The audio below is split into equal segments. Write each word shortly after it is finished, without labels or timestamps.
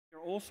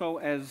also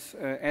as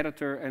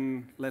editor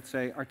and, let's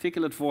say,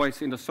 articulate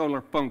voice in the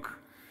Solarpunk.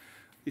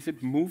 Is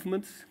it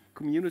movement?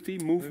 Community?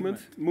 Movement?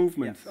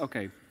 Movement. Yes.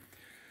 Okay.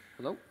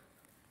 Hello?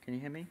 Can you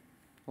hear me?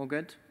 All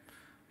good?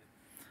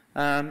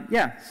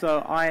 Yeah,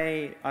 so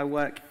I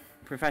work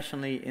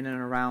professionally in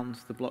and around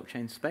the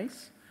blockchain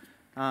space.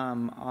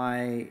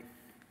 I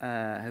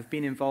have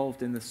been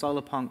involved in the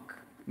Solarpunk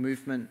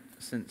movement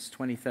since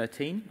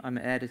 2013. I'm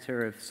an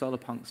editor of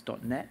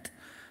solarpunks.net,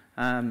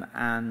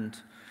 and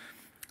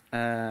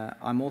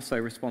I'm also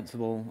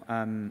responsible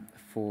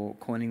for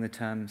coining the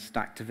term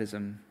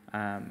stacktivism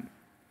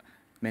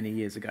many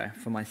years ago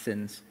for my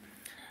sins.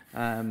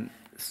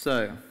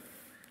 So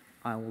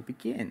I will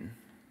begin.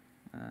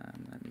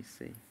 Let me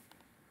see.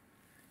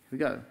 Here we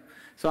go.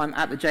 So I'm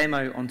at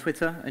thejaymo on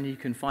Twitter, and you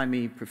can find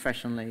me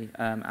professionally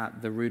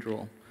at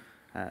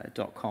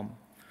theruderal.com.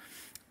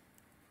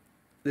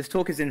 This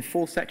talk is in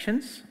 4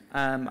 sections.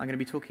 I'm going to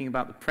be talking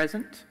about the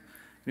present.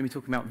 I'm going to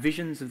be talking about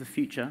visions of the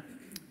future,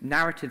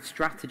 narrative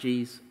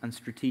strategies, and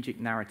strategic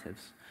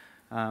narratives.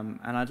 And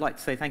I'd like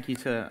to say thank you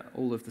to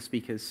all of the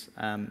speakers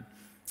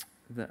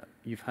that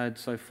you've heard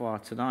so far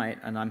tonight,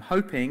 and I'm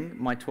hoping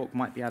my talk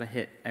might be able to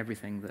hit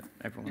everything that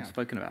everyone's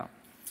spoken about,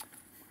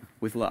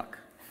 with luck.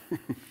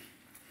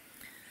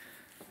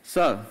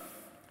 So,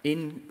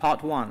 in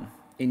part 1,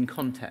 in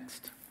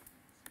context.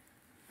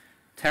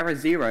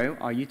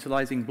 TerraZero are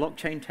utilizing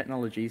blockchain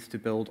technologies to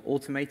build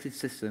automated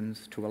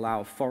systems to allow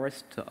a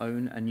forest to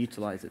own and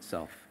utilize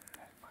itself.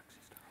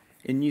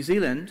 In New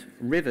Zealand,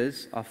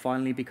 rivers are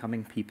finally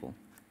becoming people.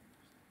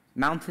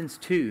 Mountains,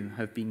 too,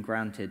 have been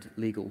granted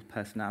legal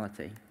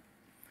personality.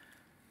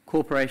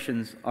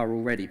 Corporations are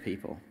already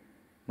people,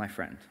 my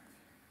friend.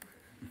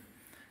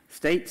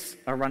 States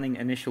are running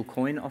initial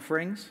coin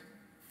offerings,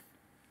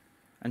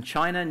 and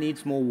China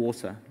needs more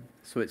water,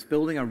 so it's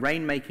building a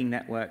rain-making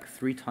network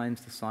 3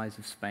 times the size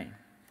of Spain.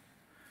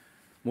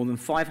 More than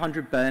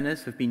 500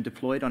 burners have been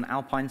deployed on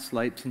alpine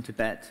slopes in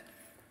Tibet.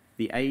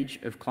 The age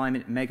of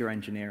climate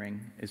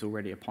mega-engineering is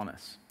already upon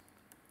us.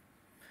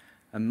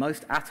 And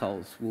most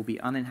atolls will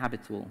be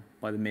uninhabitable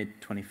by the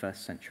mid-21st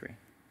century.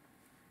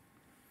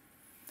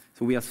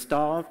 So we are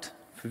starved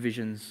for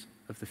visions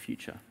of the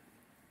future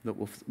that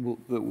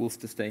will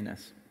sustain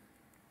us.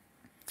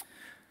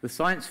 The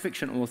science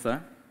fiction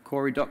author,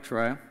 Cory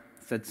Doctorow,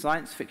 said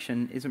science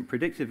fiction isn't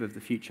predictive of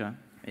the future.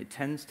 It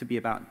tends to be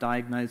about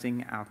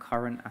diagnosing our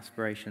current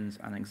aspirations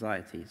and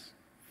anxieties.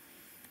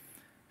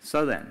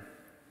 So then,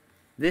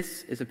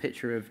 this is a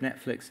picture of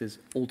Netflix's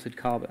Altered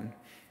Carbon.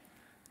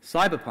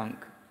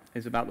 Cyberpunk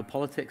is about the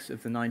politics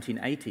of the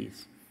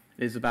 1980s.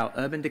 It is about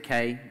urban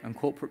decay and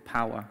corporate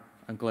power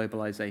and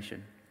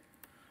globalization.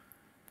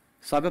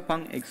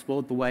 Cyberpunk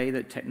explored the way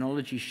that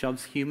technology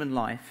shoves human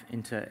life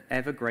into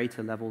ever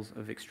greater levels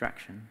of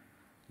extraction,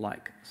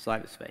 like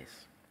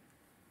cyberspace.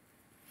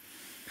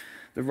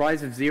 The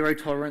rise of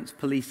zero-tolerance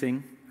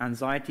policing,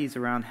 anxieties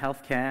around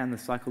healthcare and the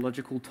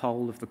psychological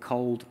toll of the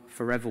cold,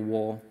 forever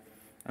war,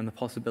 and the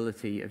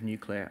possibility of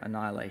nuclear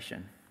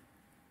annihilation.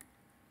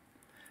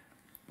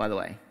 By the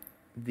way,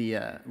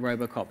 the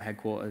RoboCop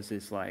headquarters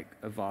is like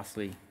a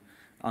vastly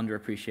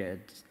underappreciated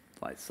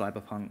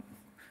cyberpunk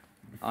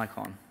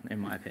icon, in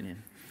my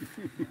opinion.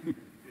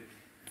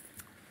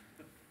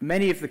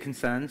 Many of the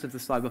concerns of the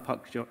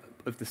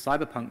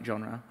cyberpunk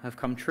genre have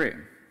come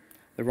true.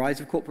 The rise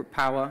of corporate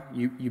power,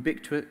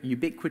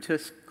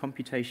 ubiquitous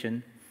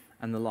computation,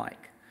 and the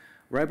like.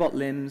 Robot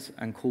limbs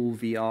and cool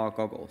VR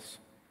goggles.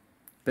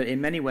 But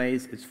in many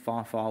ways, it's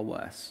far, far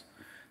worse.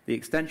 The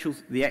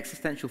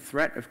existential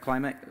threat of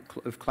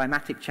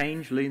climatic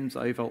change looms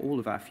over all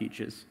of our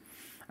futures,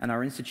 and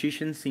our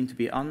institutions seem to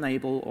be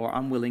unable or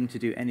unwilling to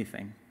do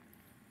anything.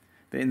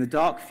 But in the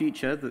dark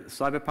future that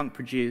cyberpunk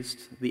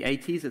produced, the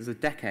 80s as a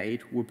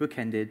decade were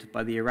bookended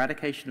by the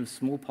eradication of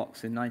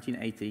smallpox in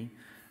 1980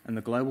 and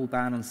the global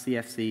ban on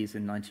CFCs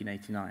in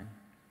 1989.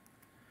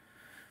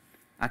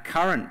 Our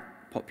current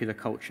popular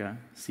culture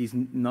sees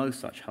no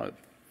such hope.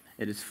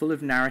 It is full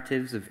of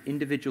narratives of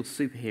individual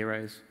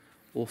superheroes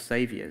or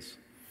saviors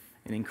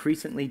in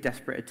increasingly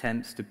desperate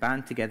attempts to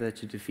band together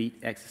to defeat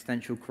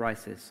existential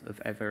crisis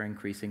of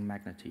ever-increasing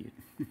magnitude.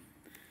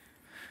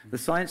 The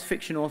science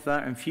fiction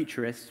author and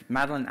futurist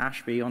Madeline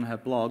Ashby on her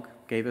blog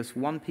gave us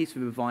one piece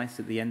of advice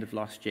at the end of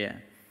last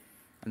year,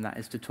 and that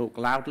is to talk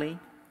loudly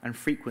and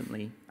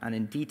frequently and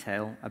in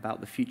detail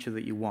about the future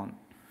that you want,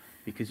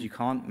 because you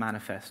can't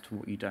manifest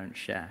what you don't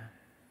share.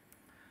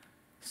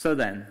 So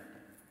then,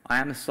 I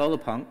am a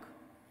solarpunk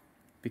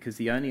because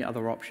the only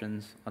other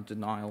options are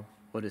denial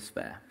or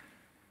despair.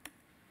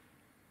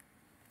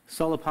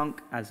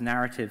 Solarpunk as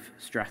narrative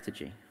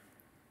strategy.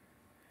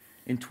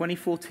 In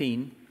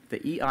 2014,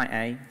 the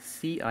EIA,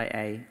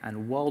 CIA,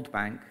 and World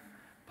Bank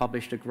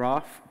published a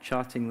graph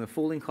charting the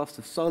falling cost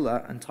of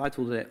solar and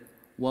titled it,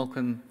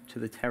 "Welcome to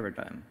the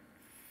Terradome."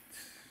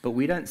 But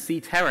we don't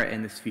see terror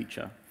in this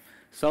future.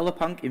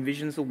 Solarpunk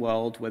envisions a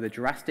world where the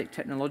drastic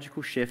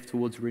technological shift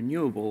towards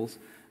renewables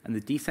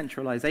and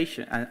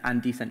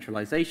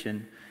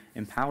decentralization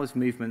empowers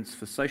movements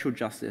for social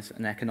justice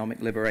and economic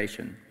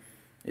liberation.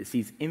 It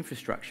sees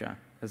infrastructure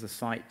as a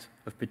site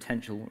of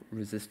potential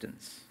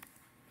resistance.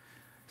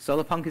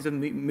 Solarpunk is a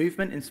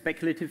movement in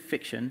speculative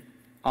fiction,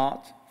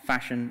 art,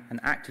 fashion, and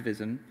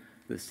activism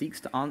that seeks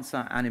to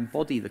answer and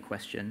embody the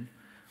question,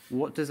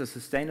 what does a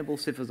sustainable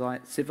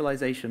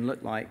civilization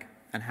look like,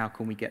 and how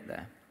can we get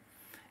there?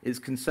 It is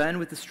concerned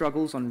with the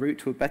struggles en route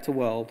to a better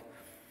world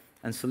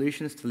and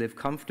solutions to live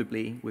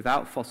comfortably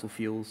without fossil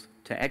fuels,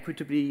 to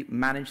equitably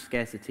manage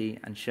scarcity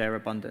and share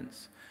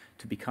abundance,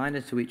 to be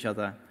kinder to each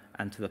other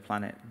and to the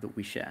planet that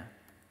we share.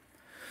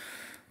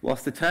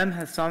 Whilst the term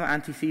has some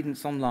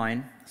antecedents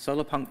online,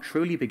 Solarpunk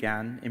truly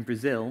began in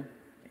Brazil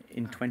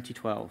in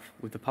 2012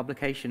 with the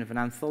publication of an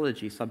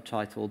anthology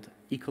subtitled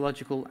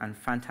Ecological and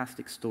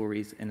Fantastic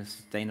Stories in a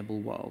Sustainable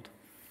World.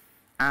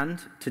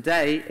 And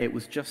today, it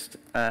was just,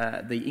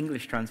 the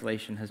English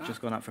translation has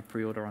just gone up for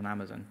pre-order on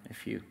Amazon,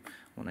 if you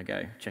want to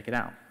go check it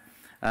out.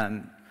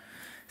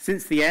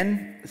 Since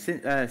then,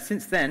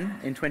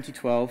 in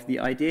 2012, the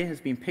idea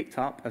has been picked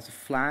up as a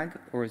flag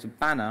or as a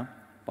banner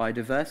by a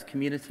diverse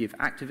community of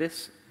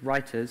activists,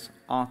 writers,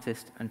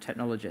 artists, and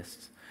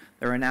technologists.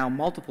 There are now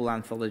multiple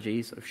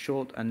anthologies of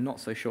short and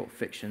not-so-short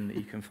fiction that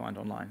you can find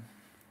online.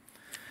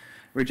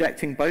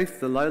 Rejecting both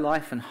the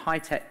low-life and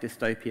high-tech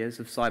dystopias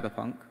of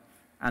cyberpunk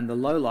and the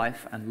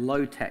low-life and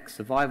low-tech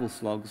survival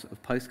slogs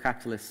of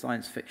post-capitalist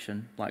science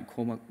fiction like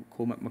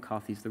Cormac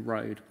McCarthy's The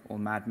Road or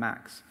Mad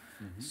Max,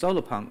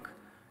 Solarpunk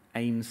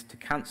aims to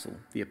cancel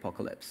the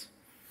apocalypse.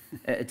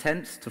 It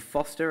attempts to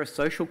foster a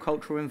social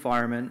cultural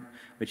environment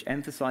which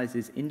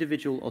emphasizes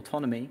individual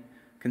autonomy,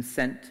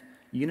 consent,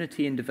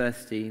 unity and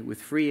diversity with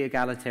free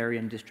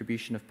egalitarian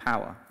distribution of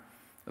power.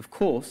 Of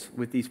course,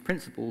 with these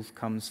principles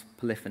comes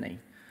polyphony.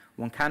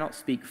 One cannot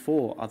speak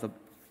for other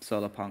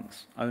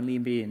solarpunks, only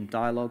be in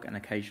dialogue and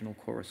occasional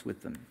chorus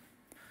with them.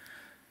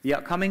 The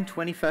upcoming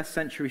 21st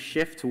century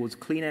shift towards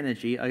clean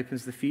energy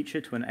opens the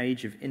future to an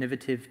age of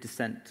innovative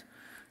dissent.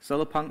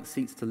 Solarpunk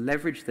seeks to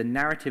leverage the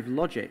narrative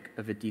logic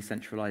of a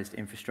decentralized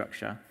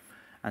infrastructure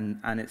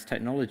and its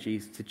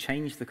technologies to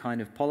change the kind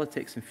of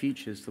politics and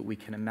futures that we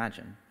can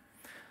imagine.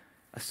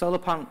 A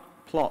solarpunk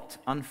plot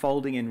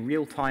unfolding in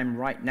real time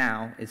right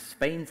now is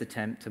Spain's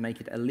attempt to make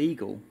it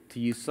illegal to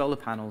use solar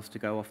panels to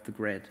go off the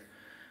grid,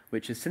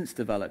 which has since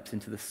developed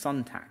into the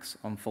sun tax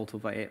on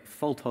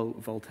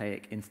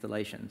photovoltaic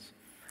installations.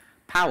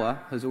 Power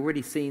has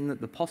already seen that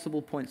the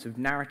possible points of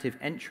narrative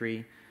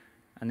entry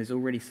and is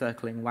already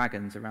circling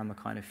wagons around the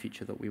kind of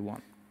future that we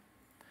want.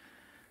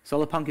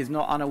 Solarpunk is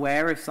not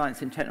unaware of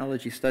science and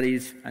technology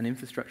studies and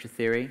infrastructure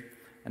theory,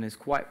 and has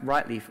quite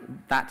rightly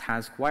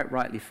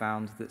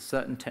found that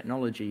certain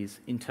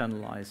technologies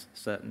internalize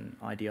certain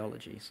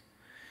ideologies.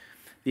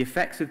 The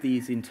effects of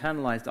these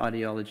internalized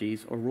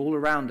ideologies are all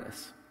around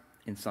us,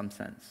 in some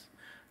sense.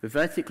 The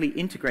vertically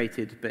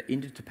integrated but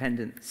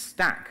interdependent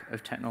stack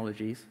of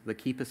technologies that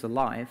keep us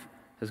alive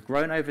has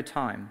grown over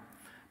time,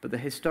 but the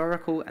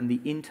historical and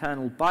the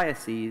internal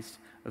biases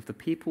of the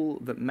people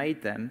that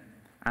made them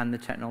and the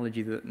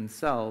technology that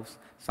themselves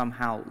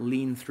somehow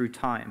lean through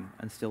time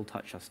and still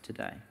touch us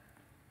today.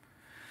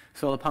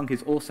 Solarpunk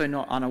is also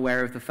not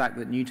unaware of the fact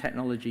that new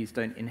technologies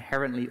don't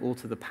inherently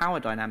alter the power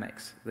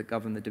dynamics that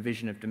govern the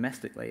division of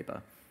domestic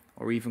labor,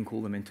 or even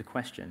call them into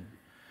question.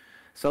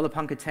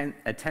 Solarpunk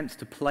attempts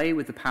to play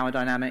with the power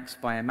dynamics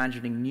by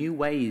imagining new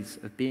ways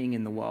of being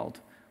in the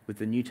world with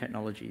the new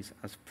technologies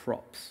as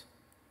props.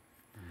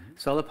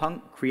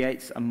 Solarpunk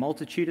creates a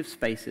multitude of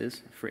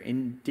spaces for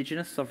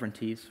indigenous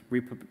sovereignties,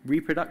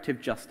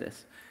 reproductive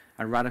justice,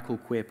 and radical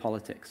queer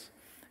politics.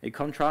 It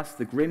contrasts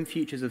the grim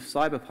futures of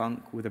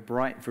cyberpunk with a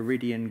bright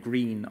viridian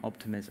green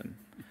optimism.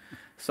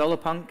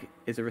 Solarpunk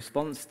is a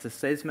response to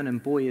Seisman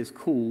and Boyer's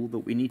call that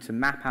we need to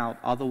map out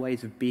other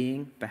ways of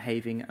being,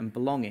 behaving, and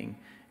belonging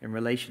in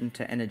relation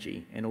to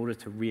energy in order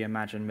to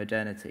reimagine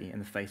modernity in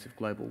the face of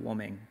global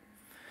warming.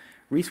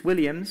 Rhys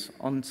Williams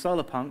on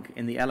Solarpunk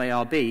in the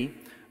LARB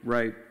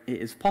wrote,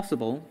 "It is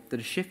possible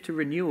that a shift to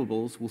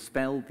renewables will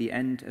spell the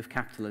end of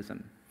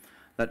capitalism,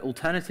 that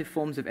alternative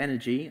forms of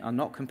energy are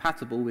not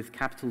compatible with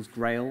capital's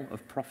grail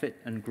of profit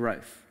and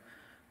growth.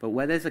 But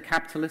where there's a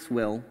capitalist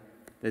will,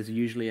 there's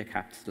usually a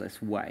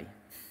capitalist way.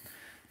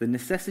 The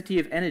necessity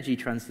of energy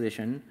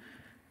transition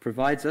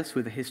provides us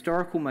with a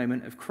historical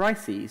moment of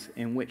crises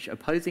in which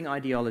opposing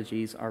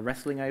ideologies are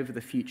wrestling over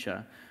the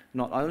future,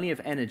 not only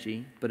of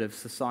energy, but of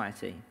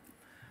society.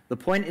 The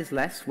point is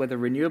less whether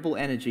renewable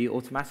energy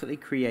automatically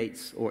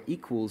creates or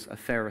equals a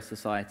fairer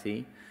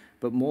society,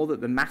 but more that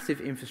the massive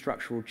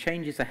infrastructural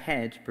changes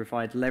ahead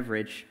provide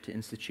leverage to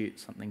institute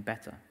something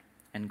better."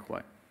 End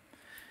quote.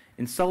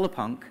 In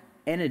Solarpunk,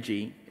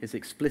 energy is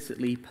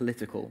explicitly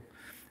political,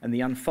 and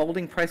the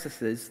unfolding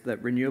processes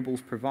that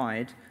renewables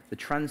provide, the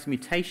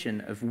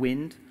transmutation of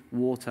wind,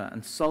 water,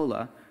 and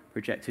solar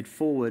projected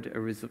forward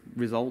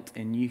result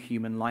in new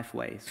human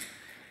lifeways.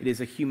 It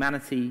is a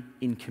humanity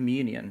in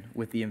communion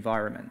with the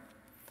environment.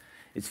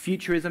 Its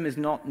futurism is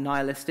not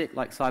nihilistic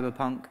like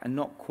cyberpunk and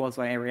not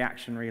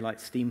quasi-reactionary like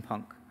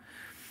steampunk.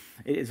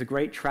 It is a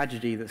great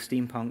tragedy that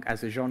steampunk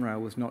as a genre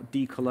was not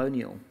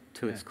decolonial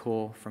to its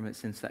core from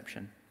its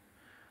inception.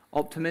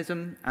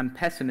 Optimism and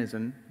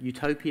pessimism,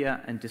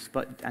 utopia and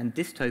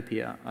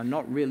dystopia are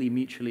not really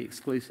mutually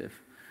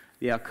exclusive.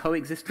 They are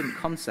coexistent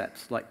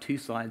concepts like two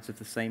sides of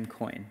the same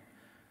coin.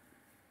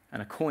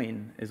 And a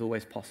coin is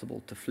always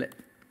possible to flip.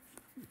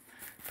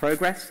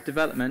 Progress,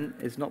 development,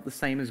 is not the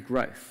same as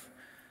growth.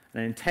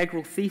 An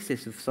integral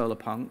thesis of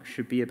Solarpunk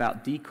should be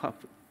about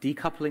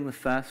decoupling the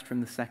first from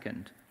the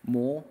second.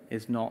 More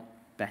is not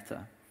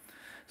better.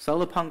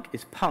 Solarpunk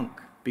is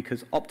punk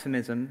because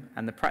optimism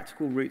and the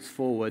practical routes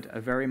forward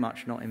are very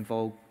much not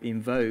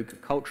in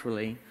vogue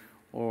culturally,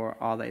 or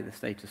are they the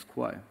status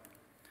quo?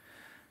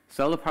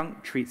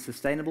 Solarpunk treats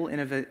sustainable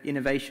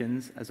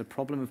innovations as a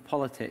problem of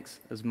politics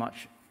as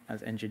much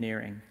as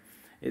engineering.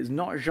 It is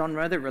not a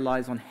genre that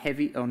relies on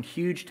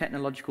huge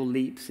technological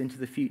leaps into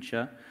the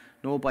future,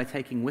 nor by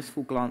taking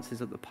wistful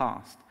glances at the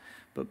past,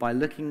 but by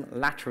looking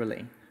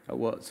laterally at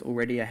what's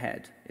already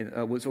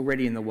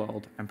in the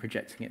world and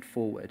projecting it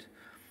forward.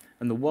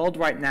 And the world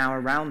right now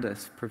around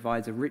us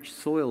provides a rich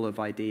soil of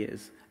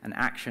ideas and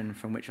action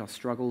from which our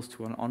struggles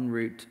to an en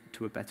route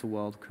to a better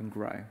world can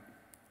grow.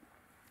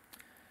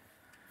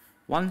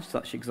 One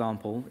such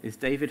example is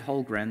David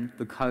Holmgren,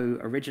 the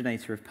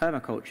co-originator of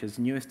permaculture's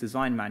newest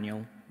design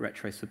manual,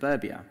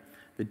 Retrosuburbia,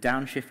 the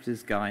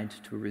downshifter's guide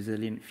to a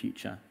resilient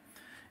future.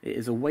 It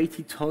is a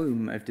weighty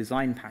tome of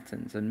design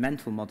patterns and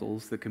mental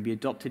models that can be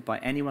adopted by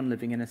anyone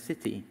living in a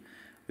city,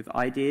 with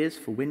ideas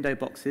for window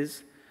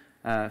boxes,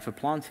 for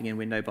planting in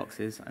window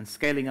boxes, and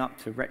scaling up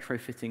to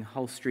retrofitting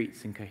whole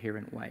streets in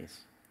coherent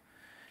ways.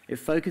 It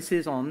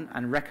focuses on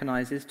and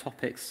recognizes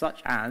topics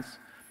such as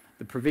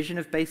the provision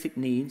of basic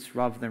needs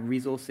rather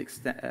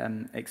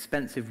than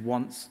expensive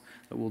wants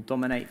that will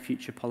dominate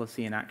future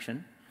policy and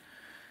action,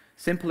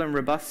 simple and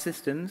robust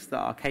systems that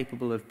are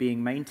capable of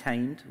being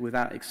maintained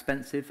without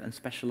expensive and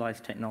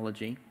specialized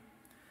technology,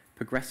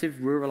 progressive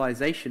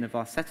ruralization of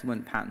our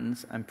settlement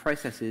patterns and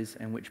processes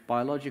in which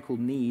biological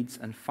needs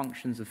and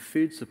functions of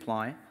food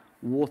supply,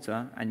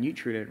 water, and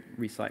nutrient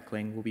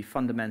recycling will be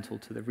fundamental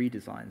to the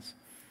redesigns,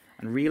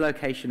 and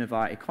relocation of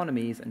our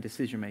economies and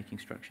decision-making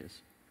structures.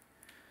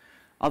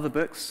 Other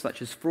books,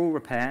 such as Sprawl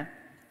Repair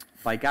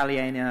by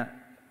Galiana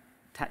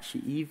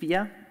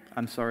Tachievia,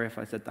 I'm sorry if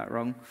I said that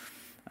wrong,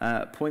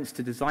 points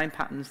to design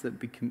patterns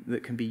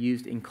that can be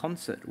used in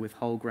concert with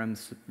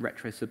Holmgren's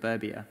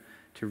Retrosuburbia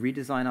to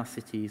redesign our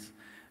cities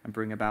and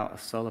bring about a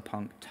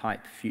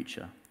Solarpunk-type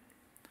future.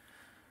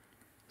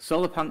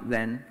 Solarpunk,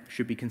 then,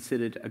 should be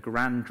considered a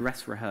grand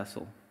dress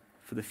rehearsal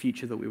for the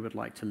future that we would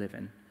like to live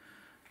in,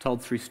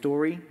 told through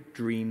story,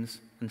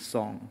 dreams, and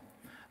song,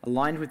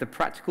 aligned with the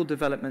practical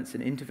developments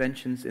and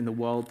interventions in the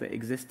world that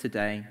exist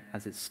today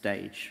as its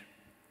stage.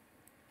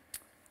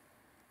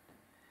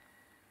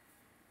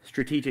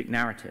 Strategic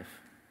narrative.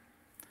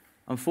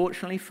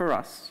 Unfortunately for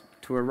us,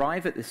 to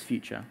arrive at this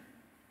future,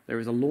 there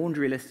is a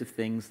laundry list of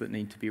things that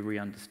need to be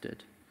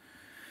re-understood.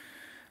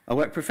 I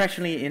work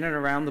professionally in and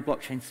around the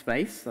blockchain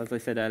space, as I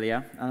said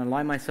earlier, and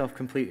align myself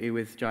completely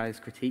with Jaya's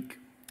critique.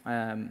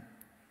 So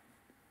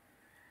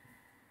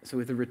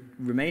with the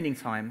remaining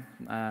time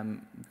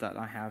that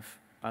I have,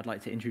 I'd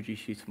like to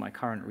introduce you to my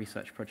current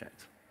research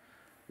project,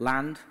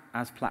 Land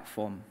as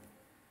Platform.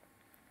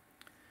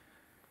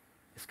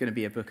 It's going to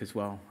be a book as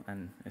well,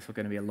 and it's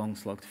going to be a long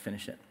slog to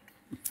finish it.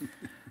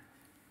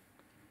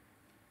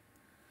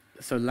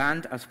 So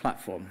Land as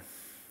Platform.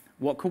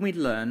 What can we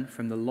learn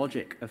from the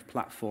logic of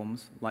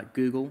platforms like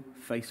Google,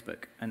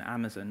 Facebook, and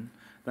Amazon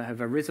that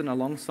have arisen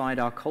alongside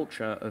our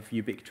culture of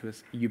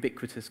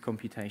ubiquitous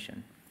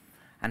computation?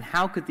 And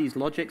how could these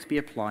logics be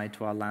applied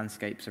to our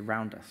landscapes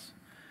around us?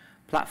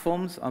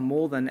 Platforms are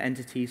more than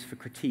entities for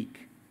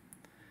critique,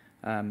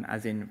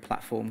 as in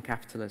platform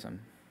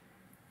capitalism.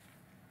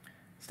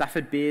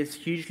 Stafford Beer's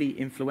hugely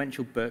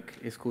influential book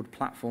is called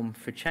Platform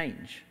for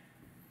Change.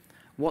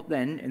 What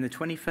then, in the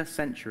 21st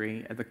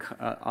century,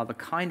 are the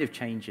kind of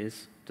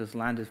changes does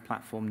Land as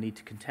Platform need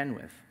to contend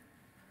with?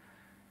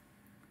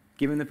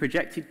 Given the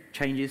projected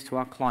changes to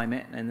our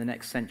climate in the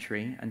next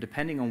century, and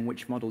depending on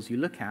which models you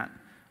look at,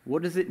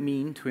 what does it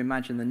mean to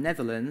imagine the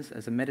Netherlands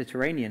as a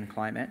Mediterranean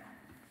climate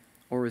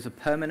or as a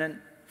permanent,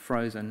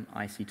 frozen,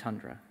 icy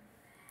tundra?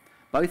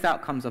 Both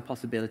outcomes are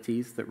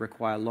possibilities that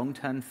require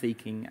long-term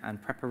thinking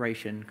and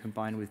preparation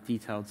combined with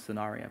detailed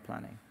scenario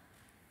planning.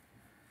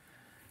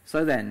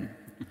 So then,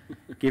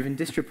 given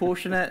the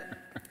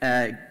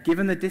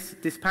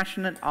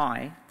dispassionate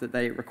eye that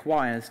it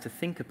requires to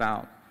think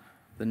about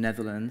the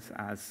Netherlands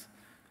as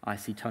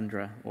icy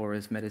tundra or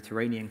as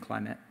Mediterranean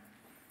climate,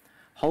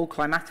 whole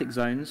climatic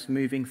zones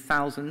moving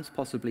thousands,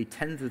 possibly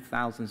tens of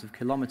thousands of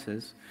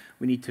kilometers,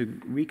 we need to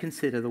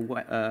reconsider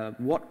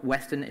what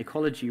Western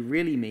ecology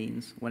really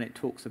means when it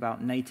talks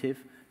about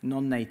native,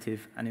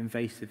 non-native, and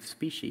invasive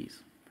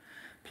species.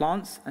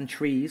 Plants and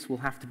trees will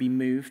have to be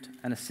moved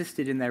and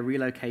assisted in their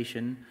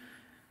relocation,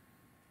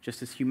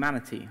 just as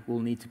humanity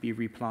will need to be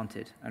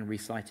replanted and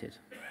resited.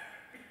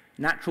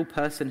 Natural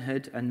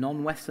personhood and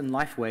non-Western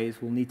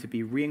lifeways will need to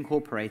be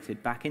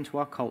reincorporated back into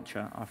our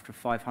culture after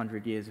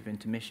 500 years of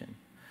intermission.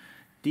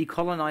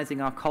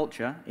 Decolonizing our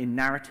culture in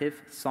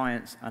narrative,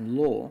 science, and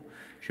law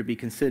should be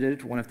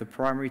considered one of the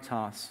primary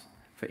tasks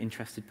for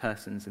interested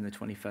persons in the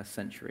 21st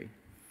century.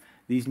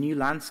 These new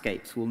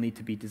landscapes will need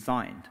to be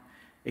designed.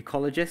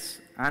 Ecologists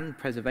and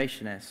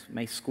preservationists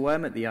may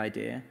squirm at the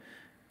idea,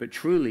 but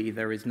truly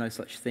there is no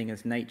such thing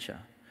as nature,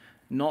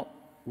 not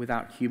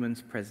without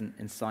humans present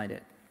inside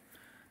it.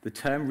 The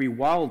term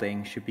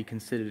rewilding should be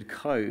considered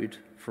code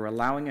for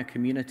allowing a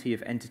community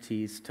of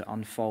entities to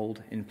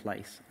unfold in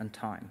place and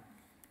time.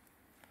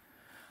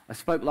 I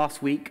spoke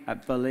last week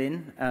at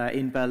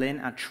in Berlin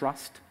at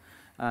Trust,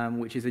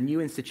 which is a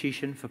new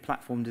institution for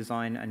platform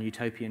design and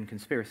utopian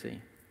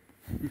conspiracy.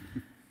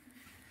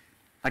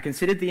 I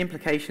considered the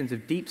implications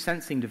of deep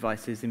sensing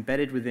devices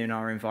embedded within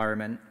our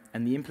environment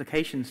and the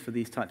implications for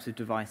these types of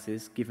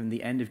devices given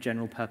the end of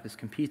general purpose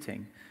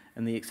computing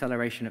and the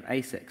acceleration of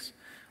ASICs,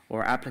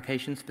 or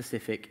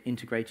application-specific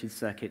integrated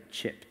circuit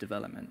chip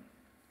development.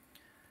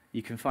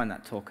 You can find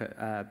that talk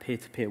at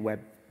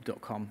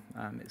peertopeerweb.com.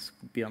 It's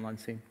be online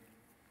soon.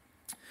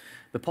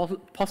 The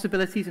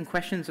possibilities and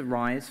questions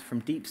arise from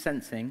deep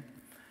sensing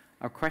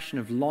are a question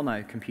of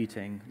LONO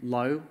computing,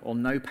 low or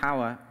no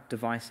power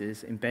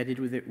devices embedded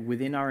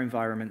within our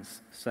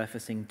environments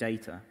surfacing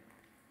data.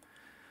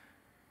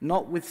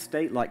 Not with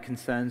state-like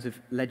concerns of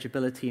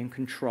legibility and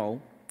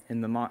control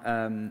in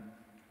the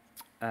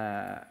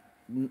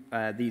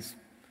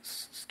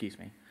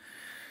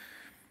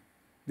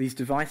These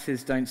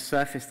devices don't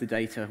surface the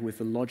data with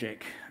the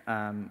logic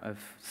of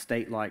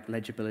state-like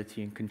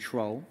legibility and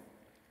control,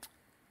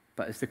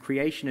 but as the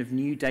creation of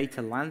new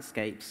data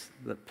landscapes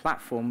that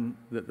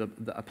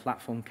a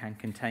platform can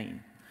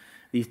contain.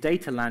 These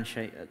data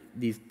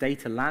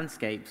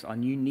landscapes are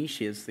new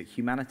niches that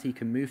humanity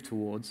can move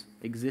towards,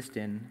 exist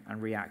in,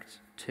 and react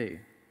to.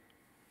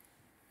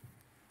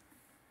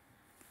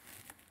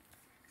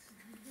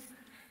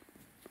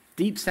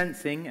 Deep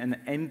sensing and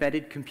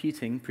embedded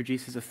computing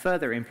produces a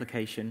further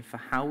implication for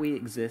how we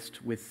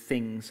exist with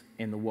things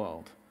in the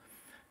world.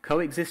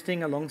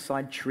 Coexisting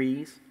alongside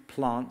trees,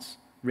 plants,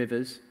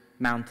 rivers,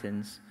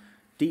 mountains,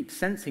 deep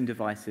sensing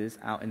devices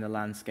out in the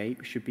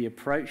landscape should be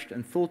approached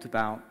and thought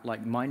about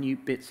like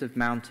minute bits of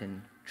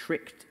mountain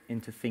tricked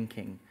into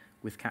thinking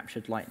with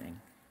captured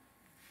lightning.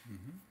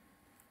 Mm-hmm.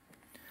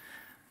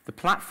 The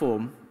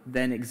platform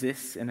then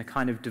exists in a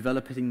kind of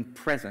developing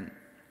present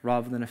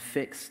rather than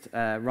fixed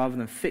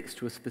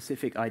to a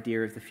specific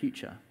idea of the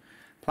future.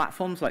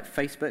 Platforms like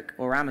Facebook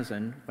or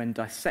Amazon, when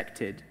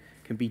dissected,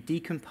 can be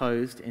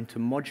decomposed into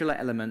modular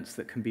elements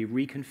that can be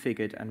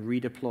reconfigured and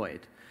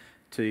redeployed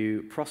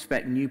to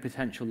prospect new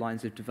potential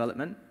lines of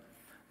development.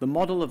 The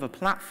model of a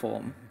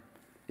platform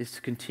is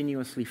to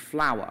continuously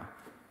flower,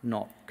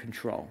 not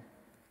control.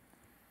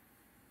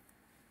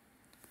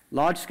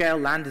 Large-scale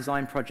land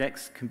design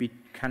projects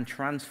can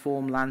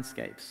transform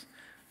landscapes.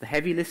 The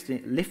heavy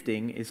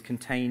lifting is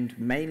contained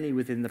mainly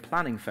within the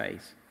planning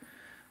phase.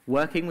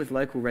 Working with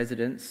local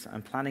residents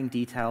and planning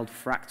detailed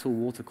fractal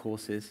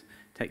watercourses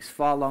takes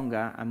far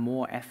longer and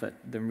more effort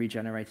than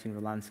regenerating the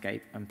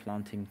landscape and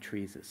planting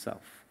trees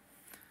itself.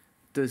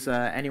 Does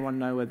anyone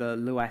know where the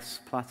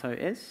Luas Plateau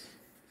is? Is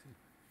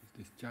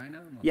this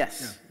China?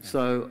 Yes. Yeah.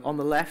 So on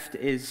the left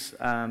is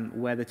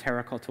where the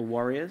terracotta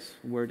warriors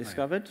were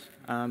discovered,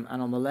 and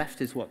on the left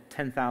is what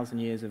 10,000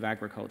 years of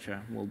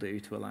agriculture will do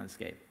to a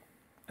landscape,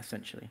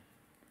 essentially.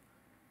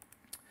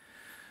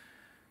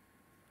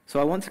 So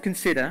I want to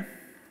consider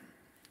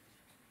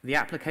the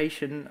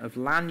application of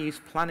land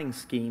use planning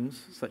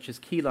schemes, such as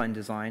keyline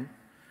design,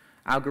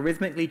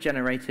 algorithmically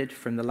generated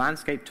from the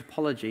landscape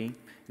topology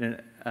in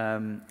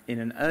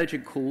an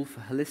urgent call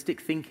for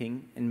holistic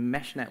thinking in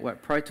mesh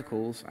network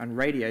protocols and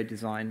radio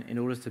design in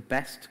order to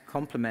best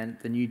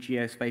complement the new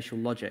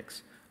geospatial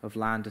logics of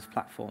land as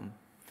platform.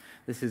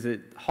 This is a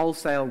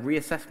wholesale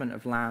reassessment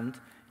of land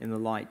in the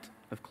light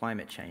of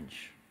climate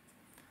change.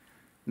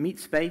 Meat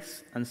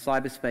space and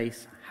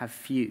cyberspace have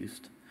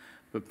fused,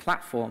 but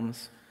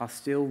platforms are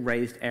still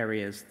raised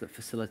areas that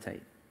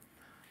facilitate.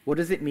 What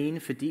does it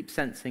mean for deep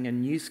sensing and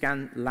new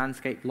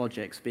landscape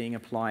logics being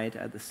applied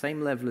at the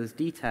same level as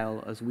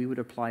detail as we would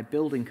apply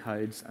building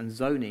codes and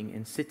zoning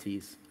in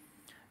cities?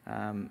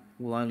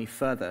 Will only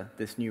further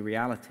this new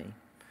reality.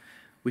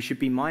 We should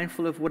be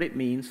mindful of what it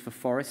means for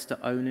forests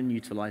to own and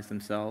utilize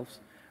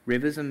themselves,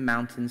 rivers and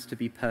mountains to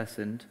be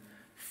personed,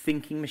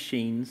 thinking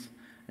machines,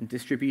 and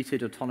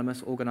distributed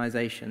autonomous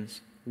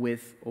organizations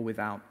with or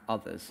without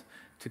others,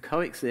 to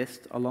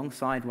coexist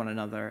alongside one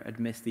another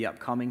amidst the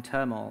upcoming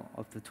turmoil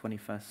of the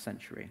 21st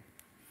century.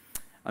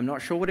 I'm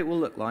not sure what it will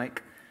look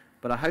like,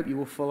 but I hope you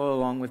will follow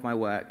along with my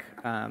work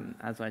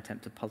as I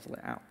attempt to puzzle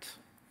it out.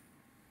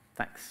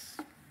 Thanks.